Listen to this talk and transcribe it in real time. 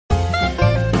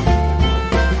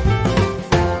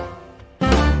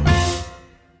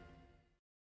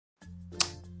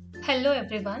Hello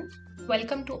everyone,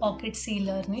 welcome to Orchid C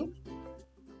Learning.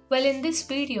 Well, in this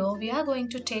video, we are going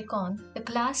to take on the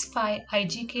Class 5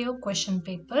 IGKO question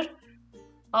paper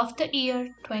of the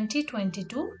year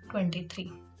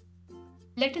 2022-23.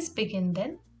 Let us begin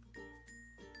then.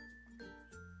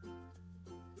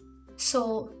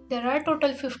 So, there are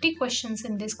total 50 questions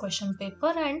in this question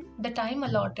paper and the time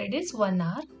allotted is 1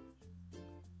 hour.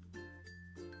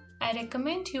 I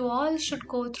recommend you all should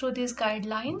go through these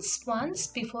guidelines once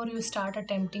before you start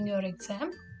attempting your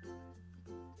exam.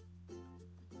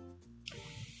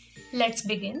 Let's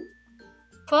begin.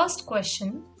 First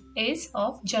question is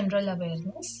of general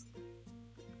awareness.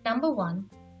 Number 1.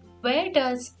 Where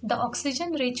does the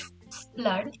oxygen-rich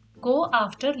blood go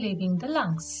after leaving the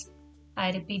lungs?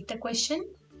 I repeat the question.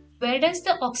 Where does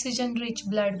the oxygen-rich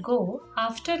blood go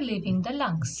after leaving the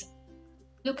lungs?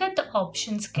 Look at the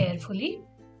options carefully.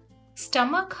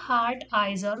 Stomach, heart,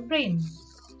 eyes or brain?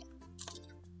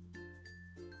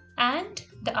 And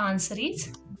the answer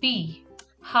is B,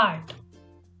 heart.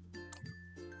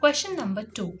 Question number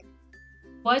 2.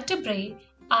 Vertebrae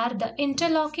are the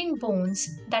interlocking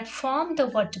bones that form the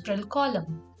vertebral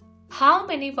column. How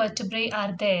many vertebrae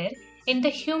are there in the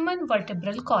human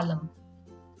vertebral column?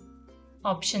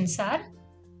 Options are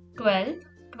 12,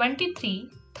 23,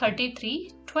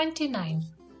 33, 29.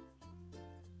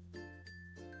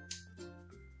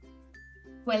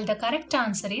 Well, the correct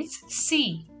answer is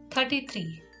C,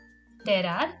 33. There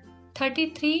are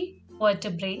 33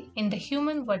 vertebrae in the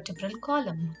human vertebral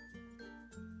column.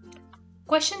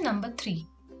 Question number 3.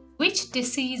 Which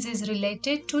disease is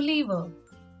related to liver?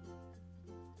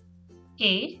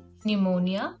 A.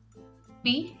 Pneumonia,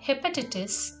 B.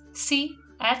 Hepatitis, C.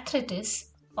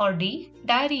 Arthritis or D.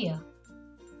 Diarrhea?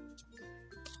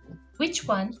 Which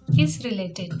one is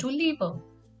related to liver?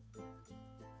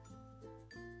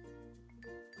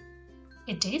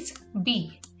 It is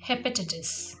B.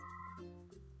 Hepatitis.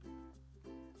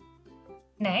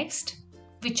 Next,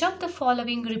 which of the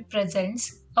following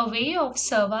represents a way of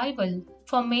survival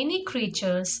for many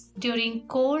creatures during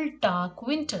cold, dark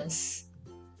winters?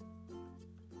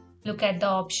 Look at the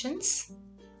options.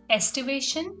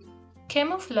 Estivation,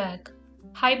 camouflage,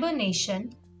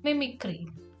 hibernation, mimicry.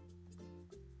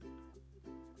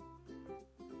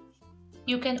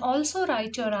 You can also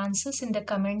write your answers in the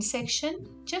comment section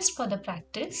just for the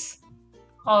practice,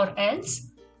 or else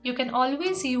you can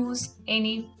always use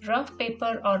any rough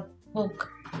paper or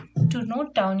book to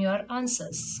note down your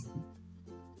answers.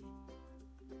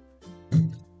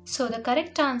 So the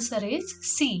correct answer is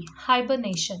C,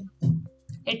 hibernation.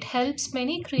 It helps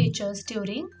many creatures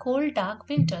during cold, dark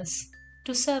winters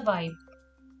to survive.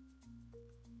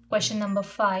 Question number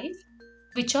 5.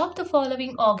 Which of the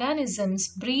following organisms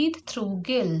breathe through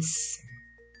gills?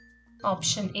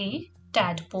 Option A,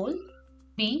 tadpole,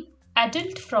 B,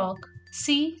 adult frog,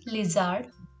 C, lizard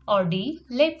or D,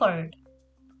 leopard?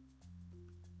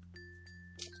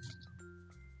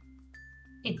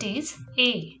 It is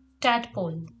A,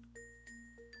 tadpole.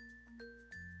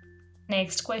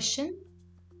 Next question.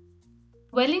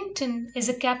 Wellington is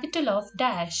a capital of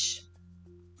dash.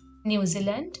 New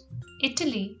Zealand,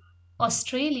 Italy,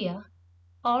 Australia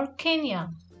or Kenya?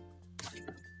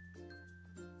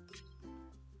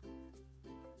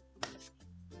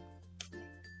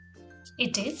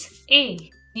 It is A,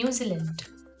 New Zealand.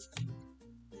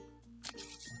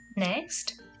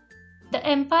 Next, the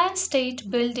Empire State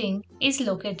Building is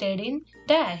located in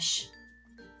dash.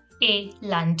 A,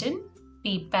 London,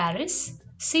 B, Paris,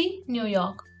 C, New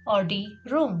York or D,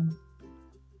 Rome?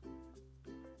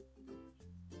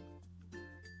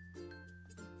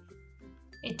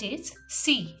 It is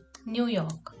C, New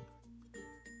York.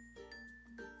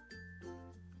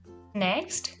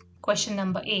 Next, question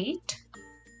number 8.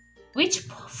 Which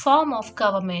form of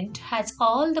government has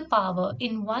all the power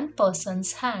in one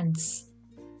person's hands?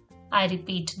 I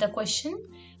repeat the question.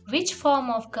 Which form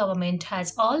of government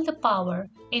has all the power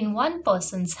in one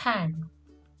person's hand?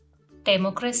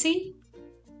 Democracy,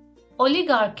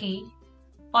 oligarchy,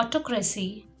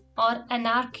 autocracy or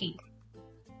anarchy?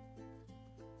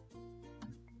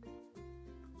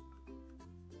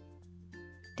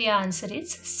 The answer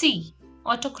is C,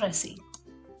 autocracy.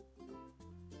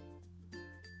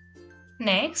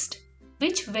 Next,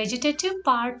 which vegetative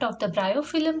part of the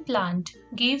bryophyllum plant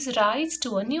gives rise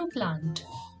to a new plant?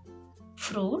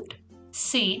 Fruit,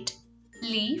 seed,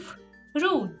 leaf,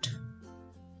 root?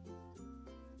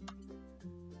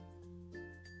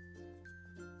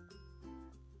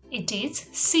 It is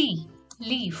C,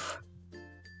 leaf.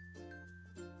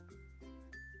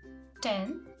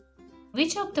 10.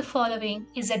 Which of the following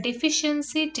is a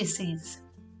deficiency disease?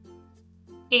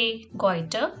 A.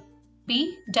 Goiter,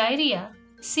 B. Diarrhea,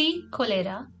 C.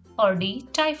 Cholera, or D.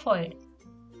 Typhoid?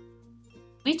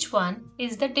 Which one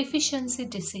is the deficiency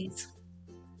disease?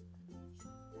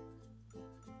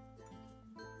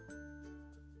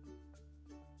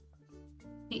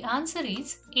 The answer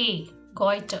is A.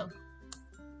 Goiter.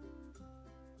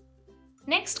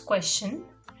 Next question.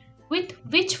 With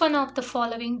which one of the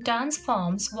following dance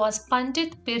forms was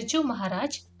Pandit Birju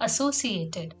Maharaj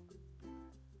associated?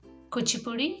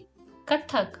 Kuchipudi,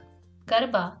 Kathak,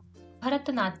 Garba,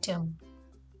 Bharatanatyam.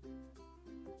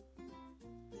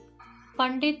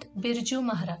 Pandit Birju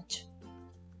Maharaj.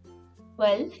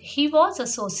 Well, he was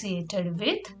associated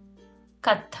with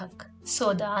Kathak.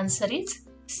 So the answer is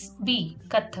B.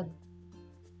 Kathak.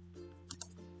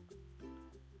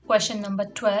 Question number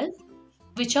 12.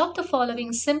 Which of the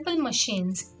following simple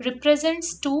machines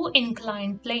represents two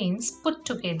inclined planes put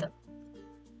together?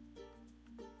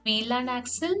 Wheel and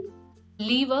axle,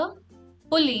 lever,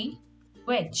 pulley,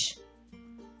 wedge.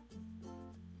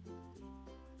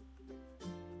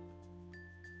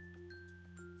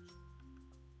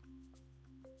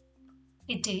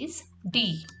 It is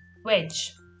D.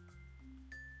 Wedge.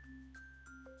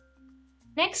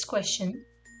 Next question.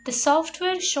 The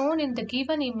software shown in the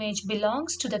given image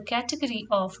belongs to the category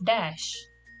of dash.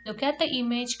 Look at the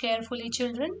image carefully,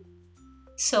 children.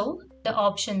 So, the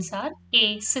options are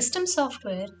A. System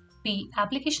software, B.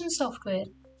 Application software,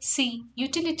 C.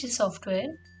 Utility software,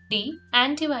 D.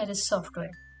 Antivirus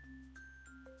software.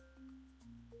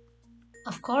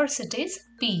 Of course, it is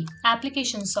B.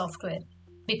 Application software,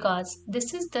 because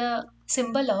this is the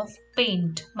symbol of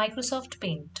Paint, Microsoft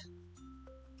Paint.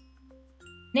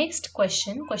 Next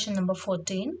question, question number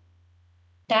 14.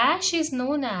 Dash is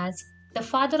known as the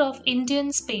father of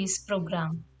Indian space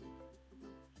program.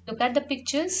 Look at the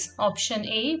pictures. Option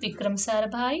A. Vikram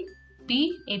Sarabhai,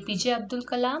 B. APJ Abdul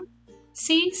Kalam,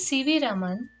 C. C.V.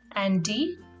 Raman, and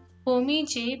D. Homi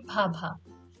J. Bhabha.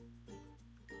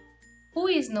 Who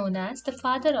is known as the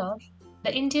father of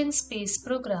the Indian space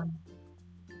program?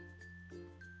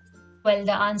 Well,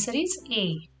 the answer is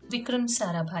A. Vikram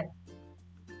Sarabhai.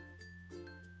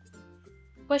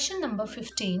 Question number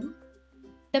 15.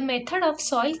 The method of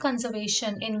soil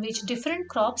conservation in which different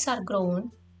crops are grown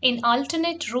in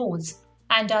alternate rows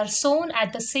and are sown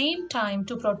at the same time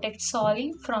to protect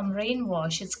soil from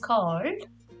rainwash is called?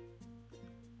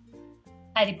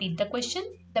 I repeat the question.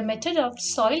 The method of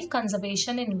soil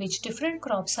conservation in which different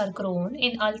crops are grown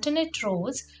in alternate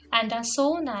rows and are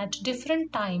sown at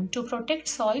different time to protect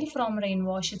soil from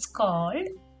rainwash is called?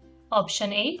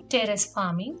 Option A. Terrace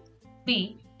farming,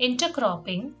 B.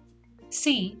 Intercropping,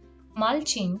 C.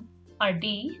 Mulching, or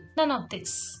D. None of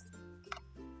this.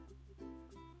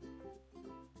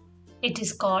 It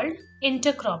is called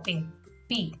intercropping,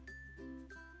 B.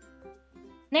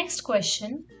 Next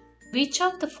question. Which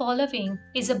of the following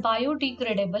is a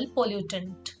biodegradable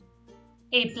pollutant?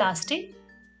 A. Plastic,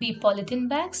 B. Polythene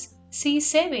bags, C.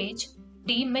 Sewage,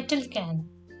 D. Metal can.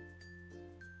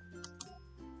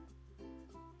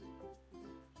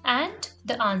 And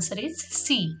the answer is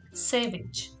C.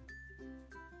 Sewage.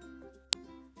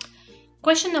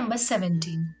 Question number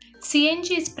 17.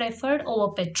 CNG is preferred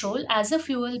over petrol as a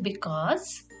fuel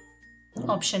because?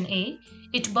 Option A.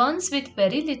 It burns with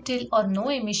very little or no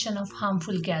emission of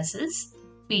harmful gases.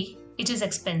 B. It is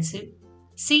expensive.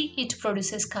 C. It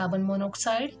produces carbon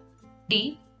monoxide.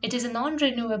 D. It is a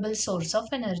non-renewable source of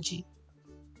energy.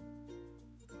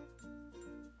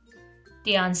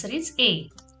 The answer is A.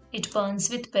 It burns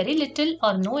with very little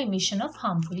or no emission of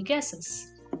harmful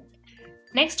gases.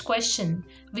 Next question.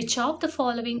 Which of the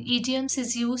following idioms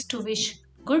is used to wish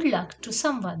good luck to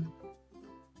someone?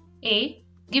 A.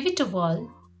 Give it a whirl,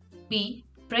 B.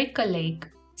 Break a leg,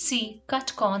 C.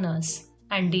 Cut corners,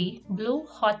 and D. Blow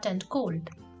hot and cold.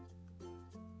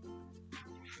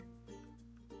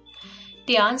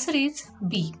 The answer is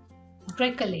B.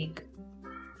 Break a leg.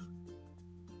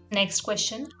 Next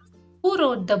question. Who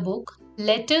wrote the book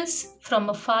Letters from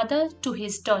a Father to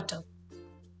His Daughter?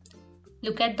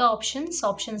 Look at the options.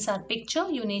 Options are picture.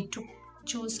 You need to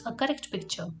choose a correct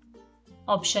picture.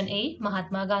 Option A.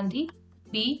 Mahatma Gandhi,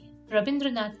 B.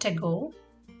 Rabindranath Tagore,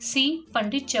 C.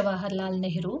 Pandit Jawaharlal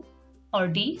Nehru, or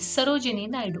D. Sarojini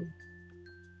Naidu.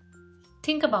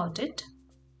 Think about it.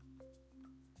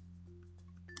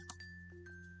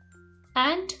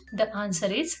 And the answer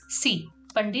is C.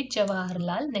 Pandit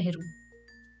Jawaharlal Nehru.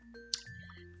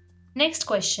 Next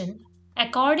question.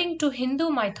 According to Hindu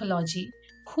mythology,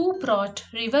 who brought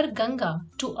river Ganga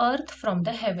to earth from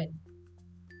the heaven?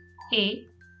 A.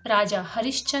 Raja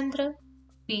Harishchandra,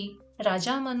 B.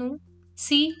 Raja Manu,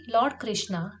 C. Lord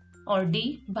Krishna, or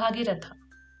D. Bhagiratha.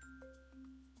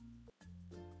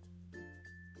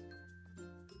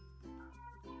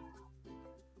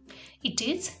 It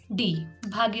is D.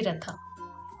 Bhagiratha.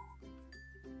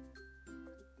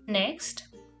 Next,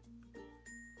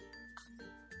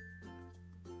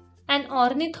 an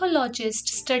ornithologist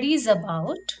studies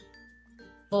about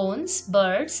bones,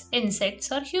 birds,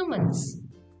 insects, or humans.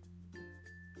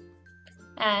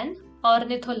 An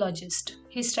ornithologist.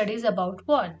 He studies about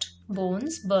what?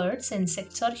 Bones, birds,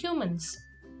 insects, or humans.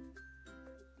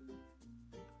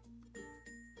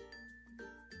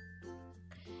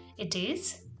 It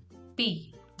is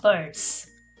B. Birds.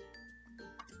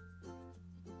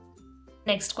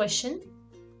 Next question.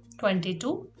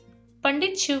 22.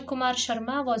 Pandit Shiv Kumar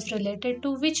Sharma was related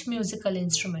to which musical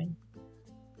instrument?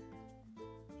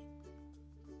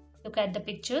 Look at the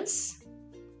pictures.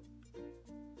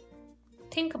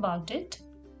 Think about it.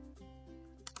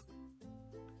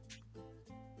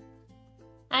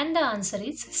 And the answer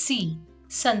is C.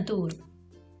 Santoor.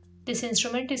 This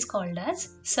instrument is called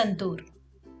as Santoor.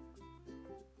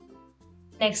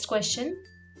 Next question.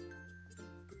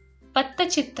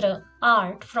 Pattachitra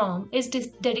art form is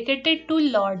dedicated to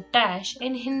Lord Dash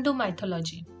in Hindu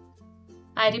mythology.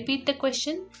 I repeat the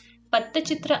question.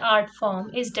 Pattachitra art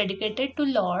form is dedicated to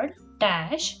Lord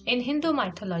Dash in Hindu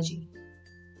mythology.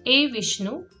 A.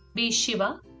 Vishnu, B.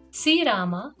 Shiva, C.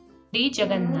 Rama, D.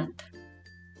 Jagannath.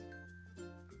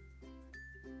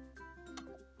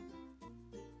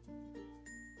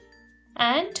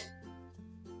 And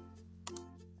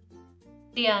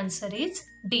the answer is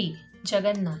D.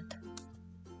 Jagannath.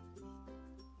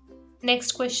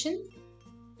 Next question.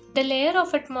 The layer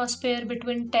of atmosphere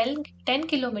between 10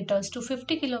 kilometers to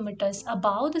 50 kilometers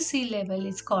above the sea level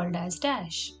is called as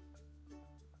dash.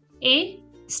 A.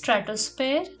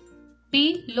 Stratosphere,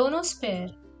 B. Ionosphere,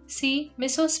 C.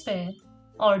 Mesosphere,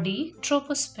 or D.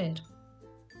 Troposphere.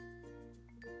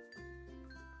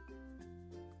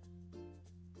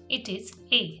 It is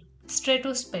A.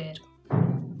 Stratosphere.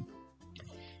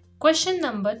 Question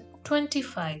number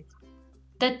 25.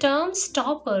 The term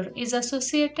stopper is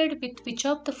associated with which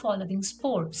of the following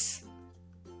sports?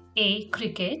 A.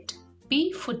 Cricket,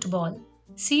 B. Football,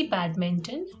 C.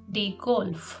 Badminton, D.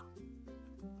 Golf.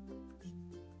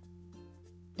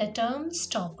 The term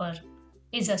stopper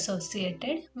is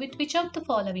associated with which of the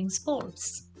following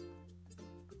sports?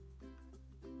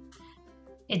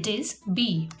 It is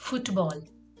B. Football.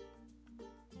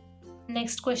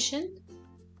 Next question.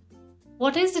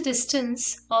 What is the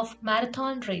distance of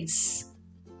marathon race?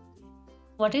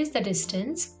 What is the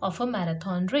distance of a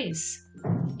marathon race?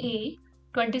 A.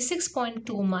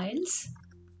 26.2 miles,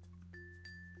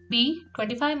 B.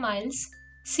 25 miles,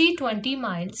 C. 20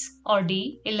 miles, or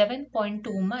D.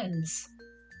 11.2 miles.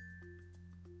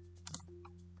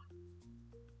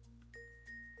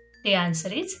 The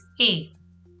answer is A.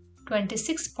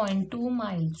 26.2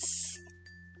 miles.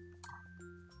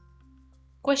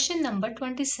 Question number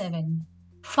 27.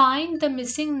 Find the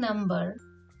missing number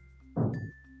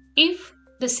if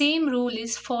the same rule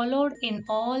is followed in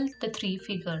all the three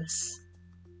figures.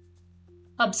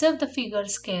 Observe the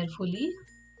figures carefully.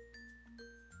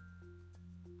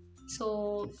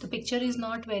 So the picture is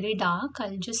not very dark.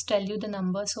 I'll just tell you the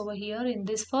numbers over here. In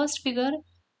this first figure,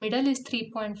 middle is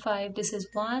 3.5. This is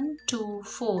 1, 2,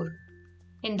 4.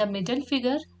 In the middle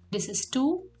figure, this is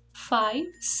 2, 5,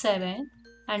 7.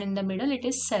 And in the middle it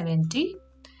is 70.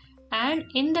 And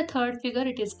in the third figure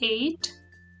it is 8,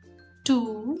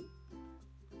 2,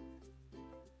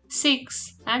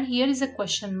 6. And here is a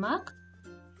question mark.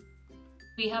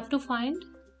 We have to find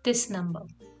this number.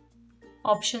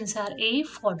 Options are A.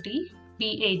 40,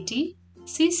 B. 80,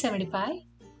 C. 75,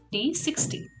 D.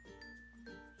 60.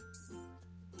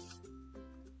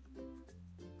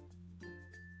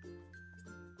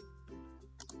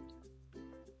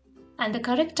 And the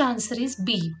correct answer is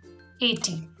B.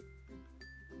 80.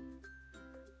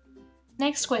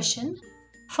 Next question.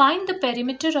 Find the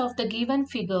perimeter of the given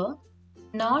figure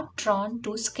not drawn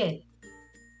to scale.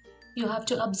 You have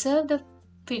to observe the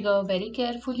figure very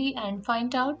carefully and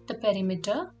find out the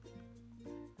perimeter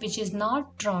which is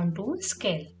not drawn to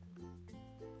scale.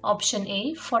 Option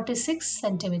A. 46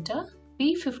 cm,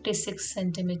 B. 56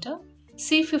 cm,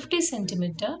 C. 50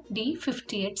 cm, D.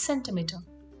 58 cm.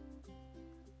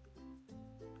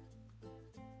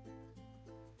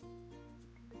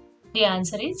 The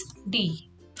answer is D.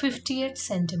 58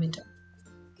 cm.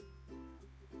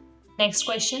 Next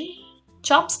question.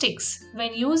 Chopsticks,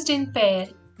 when used in pair,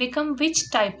 become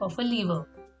which type of a lever?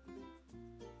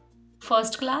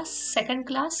 First class, second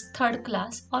class, third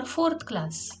class, or fourth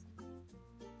class?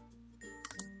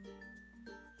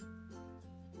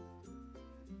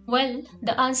 Well,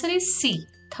 the answer is C.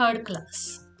 Third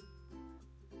class.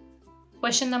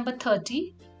 Question number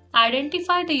 30.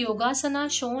 Identify the yogasana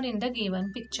shown in the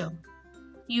given picture.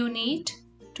 you need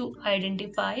to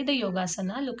identify the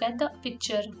yogasana. Look at the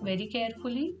picture very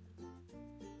carefully.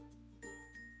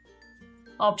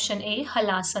 Option A,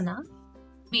 Halasana.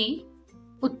 B,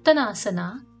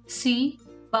 Uttanasana. C,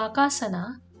 Bakasana.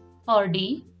 Or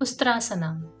D,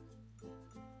 Ustrasana.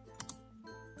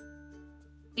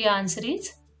 The answer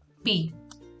is B,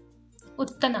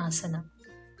 Uttanasana.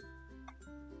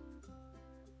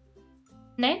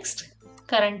 Next,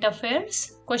 current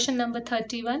affairs. Question number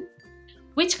 31.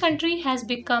 Which country has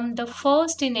become the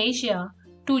first in Asia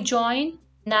to join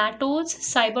NATO's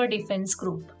cyber defense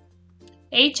group?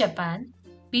 A, Japan.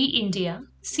 B, India.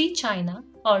 C, China.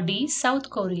 Or D, South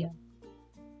Korea.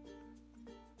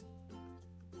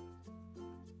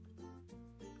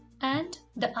 And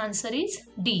the answer is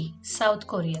D, South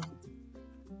Korea.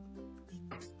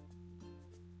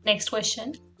 Next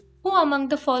question. Who among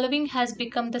the following has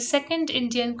become the second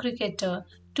Indian cricketer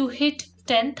to hit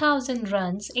 10,000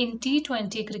 runs in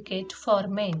T20 cricket for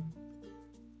men?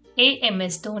 A,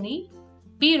 MS Dhoni.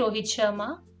 B, Rohit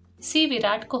Sharma. C,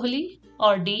 Virat Kohli.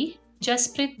 Or D,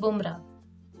 Jasprit Bumrah.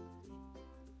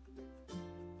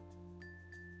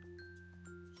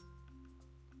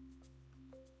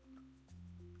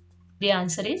 The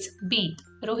answer is B,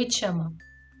 Rohit Sharma.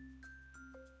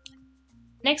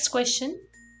 Next question,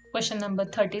 question number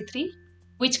 33.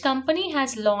 Which company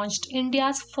has launched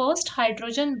India's first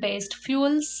hydrogen-based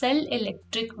fuel cell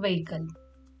electric vehicle?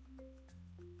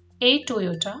 A,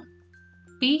 Toyota.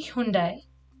 B, Hyundai.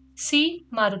 C,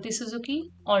 Maruti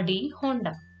Suzuki. Or D,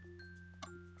 Honda.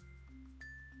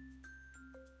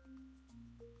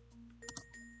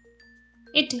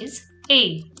 It is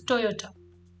A, Toyota.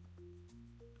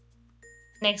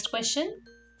 Next question.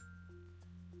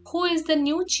 Who is the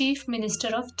new Chief Minister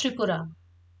of Tripura?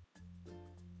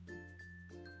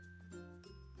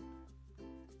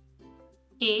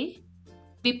 A,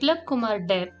 Biplab Kumar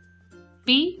Deb.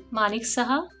 B, Manik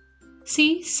Saha.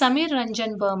 C, Samir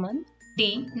Ranjan Burman.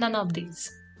 D, none of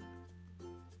these.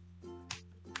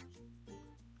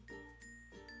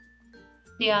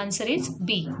 The answer is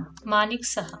B, Manik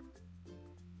Saha.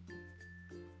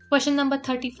 Question number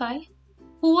 35.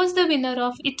 Who was the winner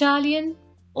of Italian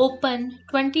Open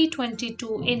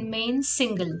 2022 in men's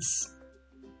singles?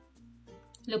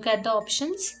 Look at the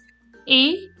options.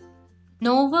 A,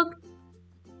 Novak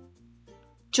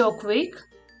Djokovic.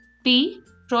 B,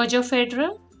 Roger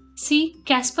Federer. C,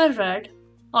 Casper Ruud.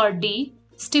 Or D,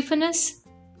 Stefanos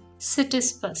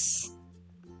Tsitsipas.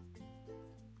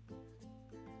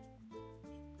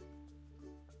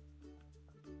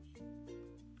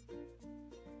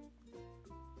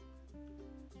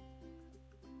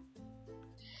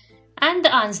 And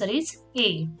the answer is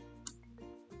A,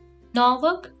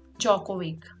 Novak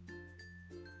Djokovic.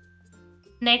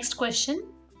 Next question,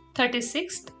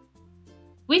 36th.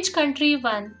 Which country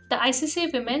won the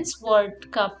ICC Women's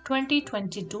World Cup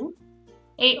 2022?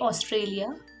 A,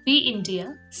 Australia. B,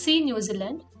 India. C, New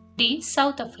Zealand. D,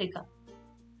 South Africa.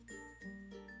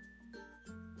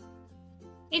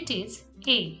 It is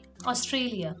A,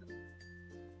 Australia.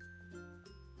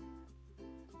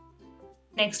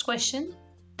 Next question.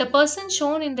 The person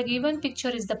shown in the given picture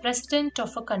is the president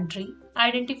of a country.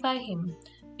 Identify him.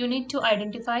 You need to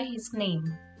identify his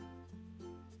name.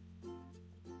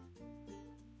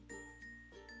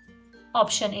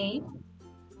 Option A,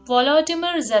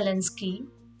 Volodymyr Zelensky.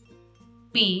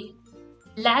 B,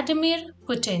 Vladimir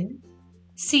Putin.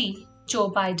 C, Joe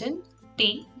Biden.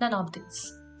 D, none of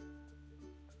these.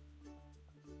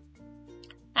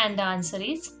 And the answer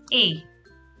is A,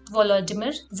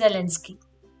 Volodymyr Zelensky.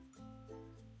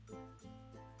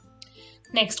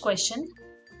 Next question.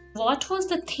 What was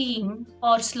the theme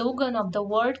or slogan of the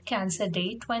World Cancer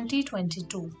Day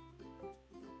 2022?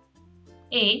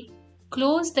 A,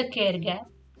 Close the care gap.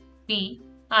 B,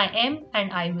 I am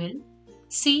and I will.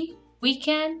 C, we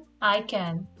can, I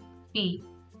can. B,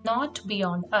 not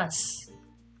beyond us.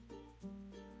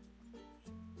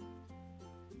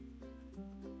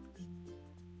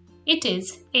 It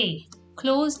is A,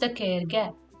 Close the care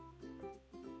gap.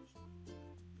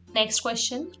 Next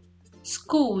question.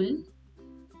 School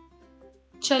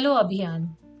Chalo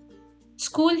Abhiyan.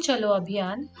 School Chalo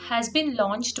Abhiyan has been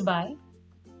launched by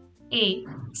A,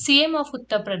 CM of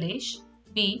Uttar Pradesh.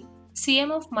 B, CM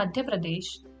of Madhya Pradesh.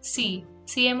 C,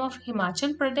 CM of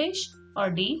Himachal Pradesh. Or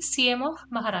D, CM of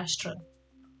Maharashtra.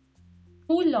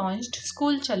 Who launched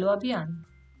School Chalo Abhiyan?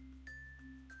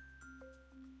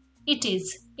 It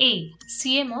is A,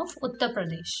 CM of Uttar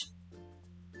Pradesh.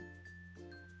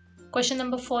 Question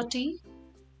number 40.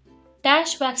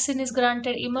 Dash vaccine is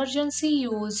granted emergency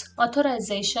use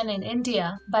authorization in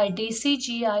India by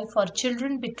DCGI for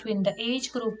children between the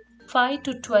age group 5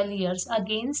 to 12 years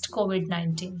against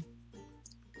COVID-19?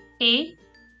 A.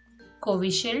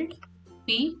 Covishield,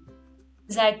 B.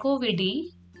 Zycovir,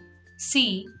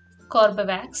 C.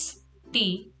 Corbevax,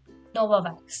 D.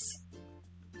 Novavax.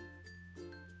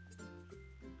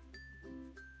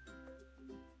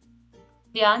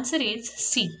 The answer is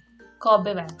C.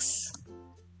 Corbevax.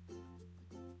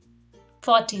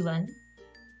 41.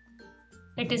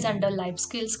 It is under life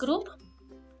skills group.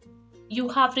 You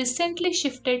have recently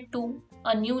shifted to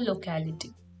a new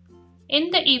locality. In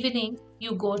the evening,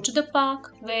 you go to the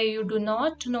park where you do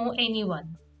not know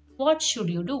anyone. What should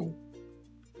you do?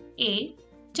 A.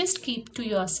 Just keep to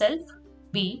yourself.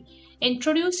 B.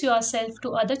 Introduce yourself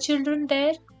to other children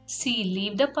there. C.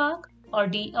 Leave the park. Or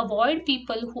D. Avoid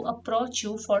people who approach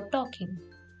you for talking.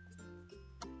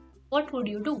 What would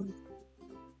you do?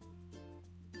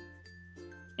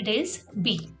 It is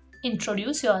B.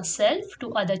 Introduce yourself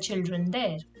to other children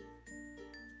there.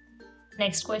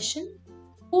 Next question.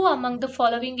 Who among the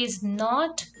following is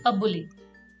not a bully?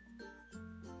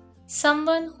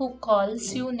 Someone who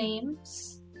calls you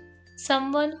names.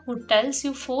 Someone who tells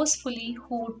you forcefully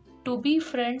who to be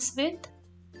friends with.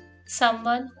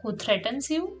 Someone who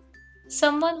threatens you.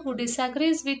 Someone who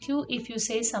disagrees with you if you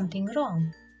say something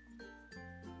wrong.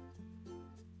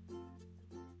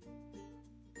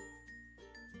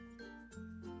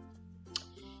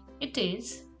 It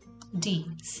is D.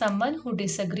 Someone who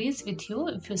disagrees with you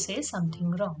if you say something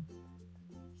wrong.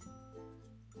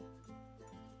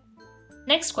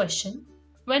 Next question.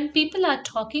 When people are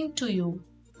talking to you,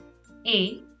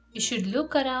 A. You should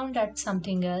look around at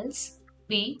something else.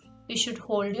 B. You should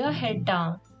hold your head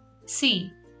down.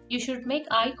 C. You should make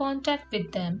eye contact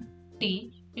with them.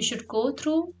 D. You should go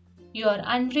through your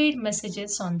unread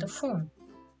messages on the phone.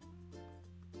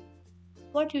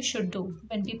 What you should do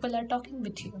when people are talking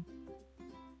with you?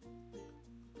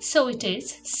 So it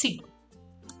is C.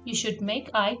 You should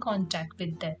make eye contact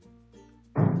with them.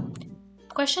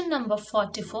 Question number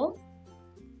 44.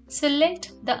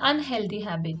 Select the unhealthy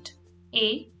habit.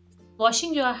 A.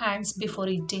 Washing your hands before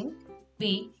eating.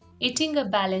 B. Eating a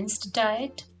balanced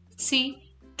diet. C.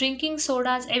 Drinking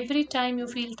sodas every time you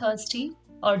feel thirsty.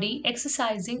 Or D.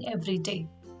 Exercising every day.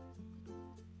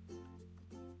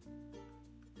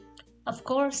 Of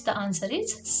course, the answer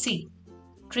is C.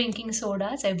 Drinking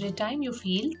sodas every time you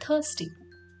feel thirsty.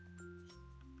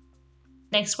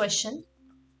 Next question.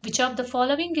 Which of the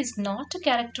following is not a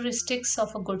characteristics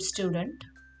of a good student?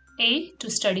 A. To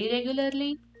study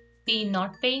regularly. B.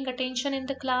 Not paying attention in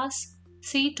the class.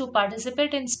 C. To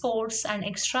participate in sports and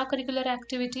extracurricular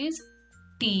activities.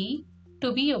 D.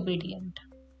 To be obedient.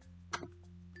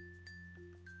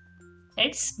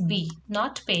 It's B.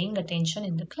 Not paying attention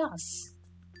in the class.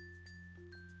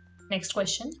 Next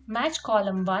question. Match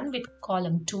column 1 with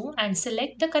column 2 and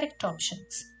select the correct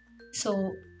options.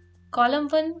 So, column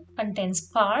 1 contains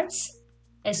parts,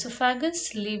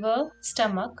 esophagus, liver,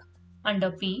 stomach,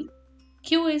 under P.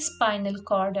 Q is spinal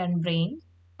cord and brain.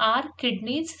 R.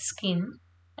 Kidneys, skin.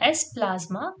 S.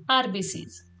 Plasma,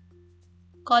 RBCs.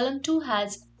 Column 2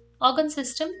 has organ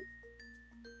system,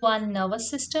 1. Nervous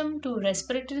system, 2.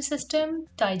 Respiratory system,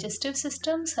 digestive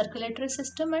system, circulatory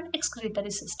system and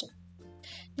excretory system.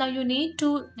 Now you need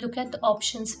to look at the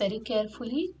options very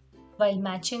carefully while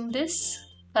matching this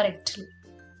correctly.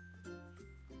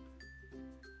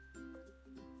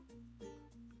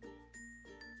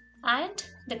 And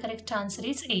the correct answer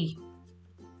is A.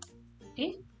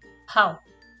 Okay. How?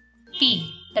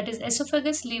 P, that is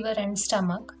esophagus, liver and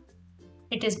stomach.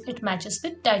 It matches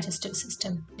with digestive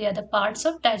system. They are the parts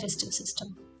of digestive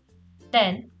system.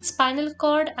 Then spinal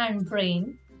cord and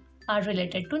brain are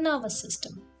related to nervous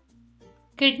system.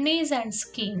 Kidneys and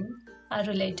skin are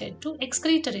related to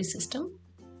excretory system,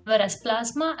 whereas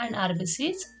plasma and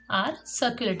RBCs are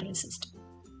circulatory system.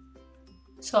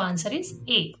 So answer is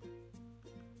A.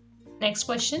 Next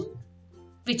question.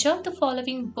 Which of the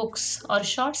following books or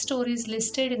short stories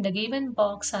listed in the given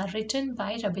box are written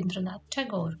by Rabindranath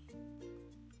Tagore?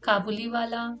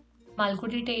 Kabuliwala,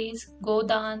 Malgudi Days,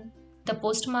 Godan, The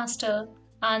Postmaster,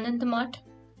 Anand Math,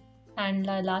 and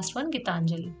the last one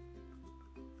Gitanjali.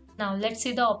 Now let's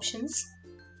see the options.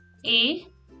 A.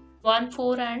 1,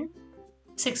 4 and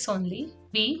 6 only.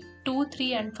 B. 2,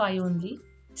 3 and 5 only.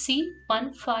 C.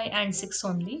 1, 5 and 6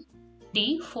 only.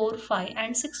 D. 4, 5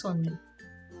 and 6 only.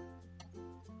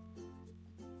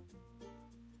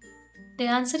 The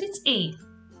answer is A.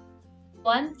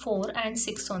 1, 4 and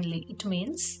 6 only. It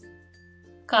means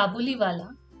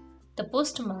Kabuliwala, The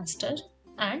Postmaster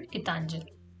and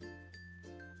Gitanjali.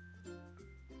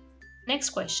 Next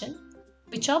question.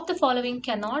 Which of the following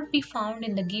cannot be found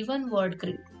in the given word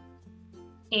group?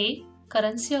 A.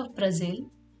 Currency of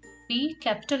Brazil. B.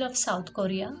 Capital of South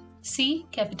Korea. C.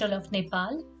 Capital of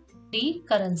Nepal. D.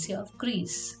 Currency of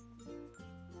Greece.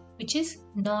 Which is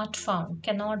not found,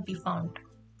 cannot be found.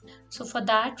 So for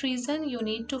that reason, you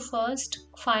need to first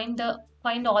find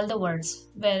all the words,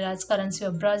 whereas currency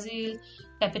of Brazil,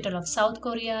 capital of South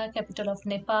Korea, capital of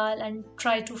Nepal, and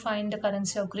try to find the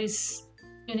currency of Greece.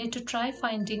 You need to try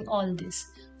finding all this.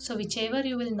 So whichever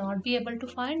you will not be able to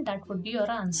find, that would be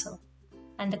your answer.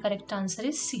 And the correct answer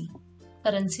is C.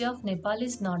 Currency of Nepal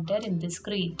is not there in this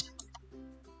grid.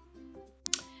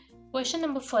 Question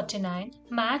number 49.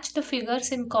 Match the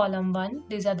figures in column 1.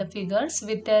 These are the figures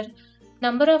with their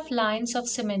number of lines of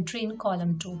symmetry in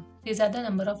column 2. These are the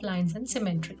number of lines in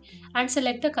symmetry. And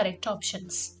select the correct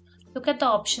options. Look at the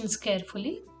options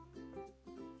carefully.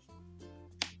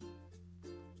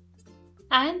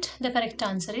 And the correct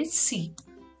answer is C.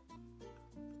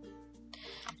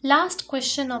 Last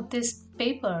question of this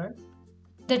paper.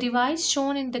 The device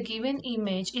shown in the given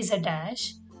image is a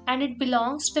dash and it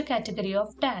belongs to the category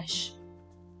of dash.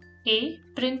 A.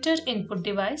 Printer input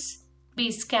device.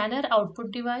 B. Scanner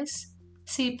output device.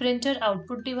 C. Printer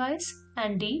output device.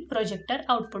 And D. Projector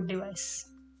output device.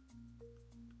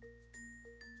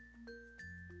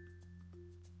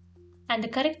 And the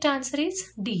correct answer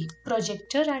is D.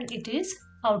 Projector, and it is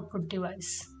output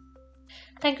device.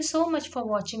 Thank you so much for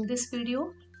watching this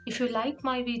video. If you like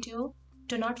my video,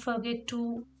 do not forget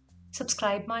to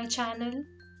subscribe my channel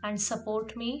and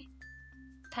support me.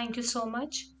 Thank you so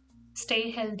much.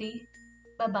 Stay healthy.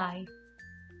 Bye-bye.